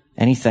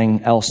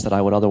 anything else that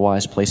I would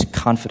otherwise place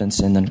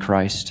confidence in than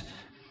Christ.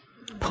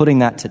 Putting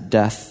that to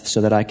death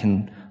so that I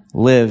can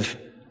live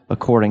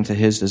according to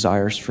his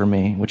desires for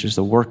me, which is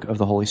the work of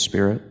the Holy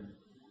Spirit.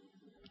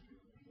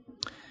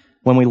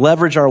 When we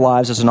leverage our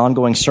lives as an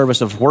ongoing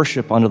service of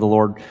worship unto the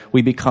Lord,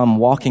 we become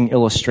walking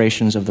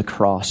illustrations of the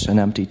cross and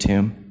empty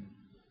tomb.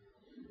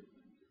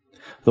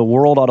 The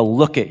world ought to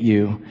look at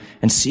you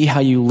and see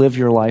how you live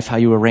your life, how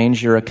you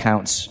arrange your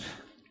accounts,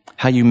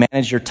 how you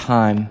manage your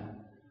time.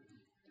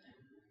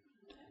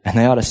 And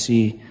they ought to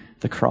see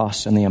the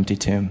cross and the empty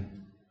tomb.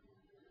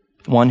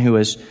 One who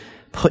has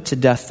put to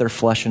death their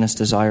flesh and its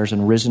desires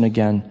and risen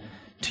again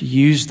to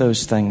use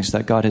those things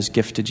that God has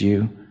gifted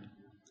you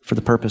for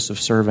the purpose of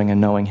serving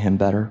and knowing him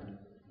better.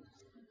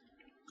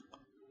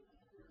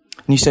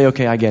 And you say,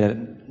 okay, I get it.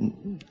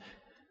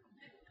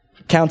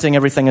 Counting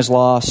everything as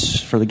loss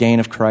for the gain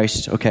of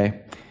Christ.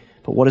 Okay,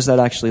 but what does that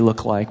actually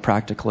look like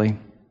practically?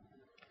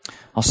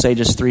 I'll say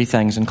just 3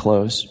 things and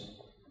close.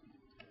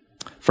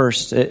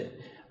 First,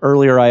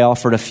 earlier I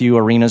offered a few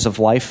arenas of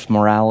life: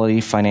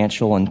 morality,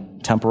 financial,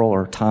 and temporal,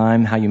 or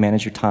time, how you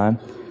manage your time,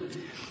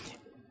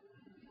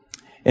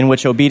 in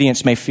which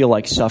obedience may feel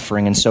like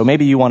suffering. And so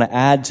maybe you want to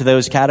add to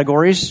those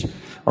categories,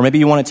 or maybe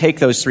you want to take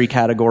those 3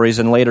 categories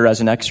and later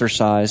as an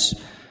exercise,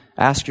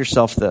 ask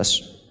yourself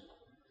this: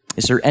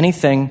 is there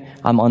anything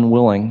I'm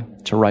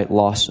unwilling to write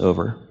loss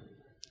over?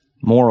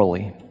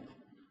 Morally,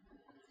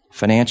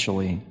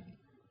 financially,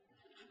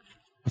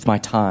 with my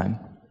time.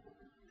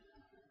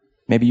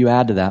 Maybe you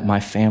add to that my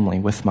family,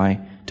 with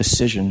my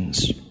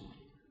decisions,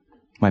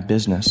 my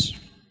business.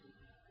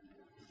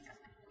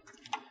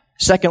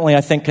 Secondly,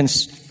 I think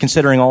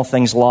considering all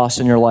things lost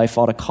in your life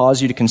ought to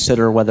cause you to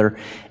consider whether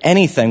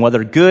anything,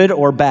 whether good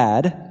or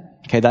bad,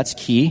 okay, that's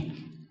key.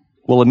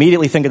 We'll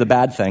immediately think of the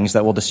bad things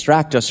that will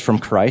distract us from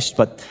Christ,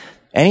 but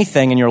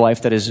anything in your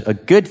life that is a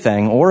good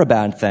thing or a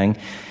bad thing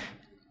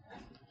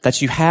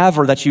that you have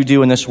or that you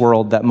do in this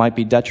world that might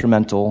be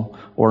detrimental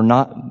or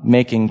not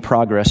making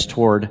progress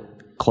toward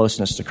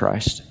closeness to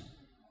Christ.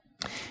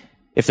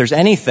 If there's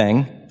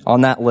anything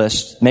on that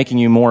list making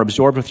you more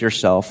absorbed with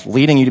yourself,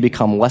 leading you to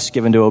become less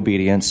given to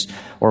obedience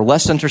or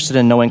less interested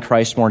in knowing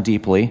Christ more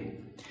deeply,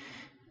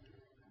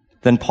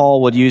 then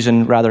Paul would use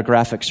in rather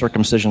graphic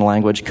circumcision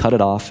language, cut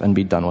it off and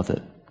be done with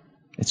it.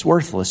 It's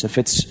worthless. If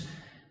it's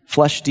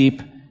flesh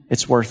deep,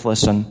 it's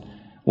worthless. And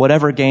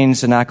whatever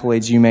gains and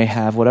accolades you may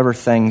have, whatever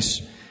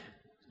things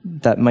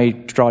that may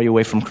draw you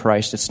away from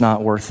Christ, it's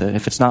not worth it.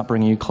 If it's not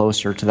bringing you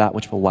closer to that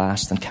which will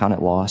last, then count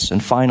it loss.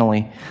 And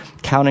finally,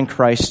 counting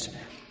Christ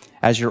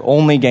as your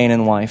only gain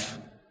in life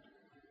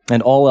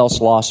and all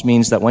else loss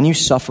means that when you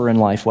suffer in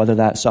life, whether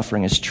that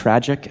suffering is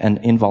tragic and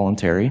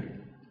involuntary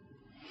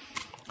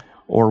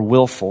or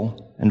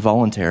willful and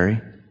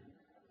voluntary,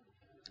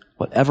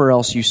 whatever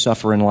else you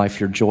suffer in life,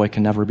 your joy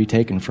can never be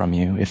taken from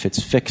you if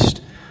it's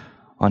fixed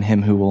on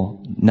him who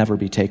will never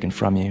be taken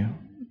from you.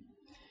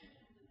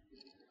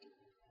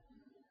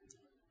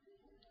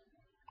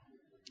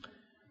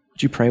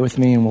 Would you pray with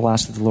me, and we'll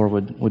ask that the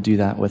Lord would do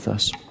that with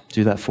us,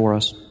 do that for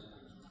us.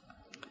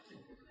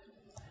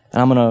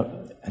 And I'm going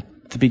to,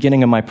 at the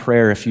beginning of my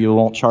prayer, if you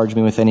won't charge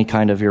me with any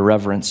kind of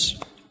irreverence,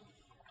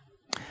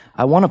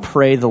 I want to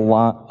pray a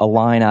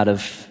line out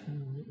of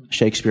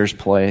Shakespeare's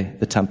play,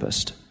 The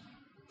Tempest.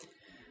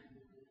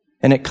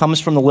 And it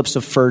comes from the lips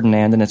of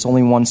Ferdinand, and it's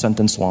only 1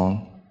 sentence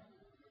long.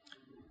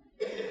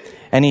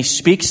 And he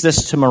speaks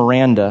this to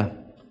Miranda,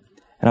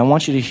 and I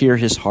want you to hear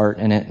his heart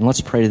in it, and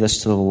let's pray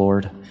this to the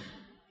Lord.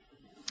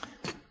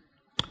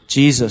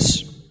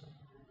 Jesus,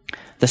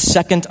 the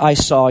second I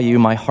saw you,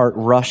 my heart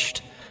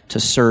rushed to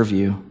serve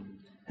you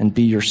and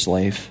be your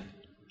slave.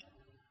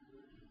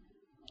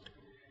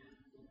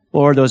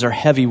 Lord, those are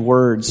heavy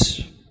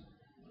words.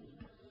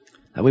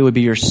 That we would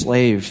be your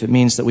slave. It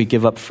means that we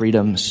give up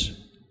freedoms.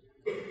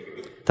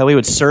 That we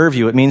would serve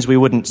you. It means we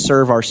wouldn't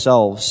serve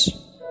ourselves.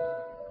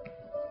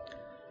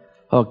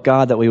 Oh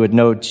God, that we would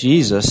know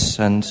Jesus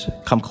and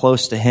come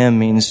close to him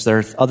means there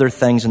are other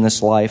things in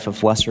this life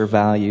of lesser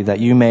value that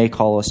you may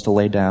call us to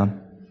lay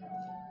down.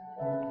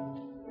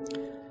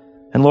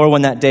 And Lord,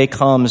 when that day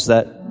comes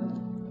that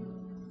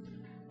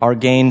our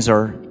gains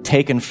are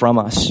taken from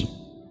us,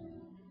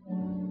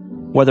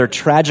 whether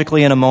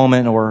tragically in a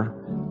moment or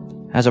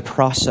as a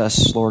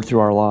process, Lord,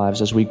 through our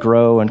lives, as we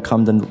grow and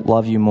come to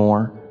love you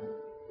more,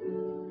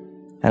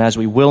 and as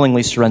we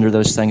willingly surrender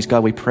those things,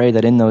 God, we pray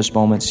that in those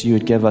moments you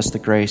would give us the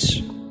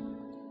grace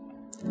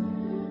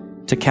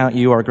to count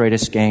you our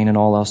greatest gain and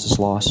all else is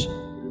loss.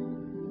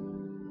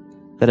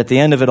 That at the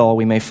end of it all,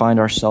 we may find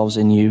ourselves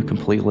in you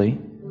completely,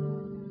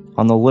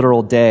 on the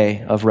literal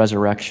day of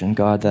resurrection,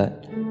 God,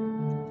 that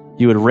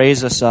you would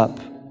raise us up,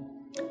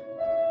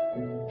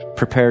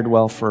 prepared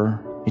well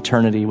for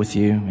eternity with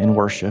you in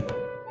worship.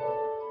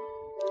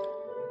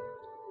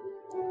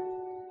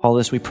 All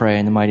this we pray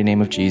in the mighty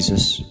name of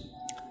Jesus.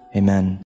 Amen.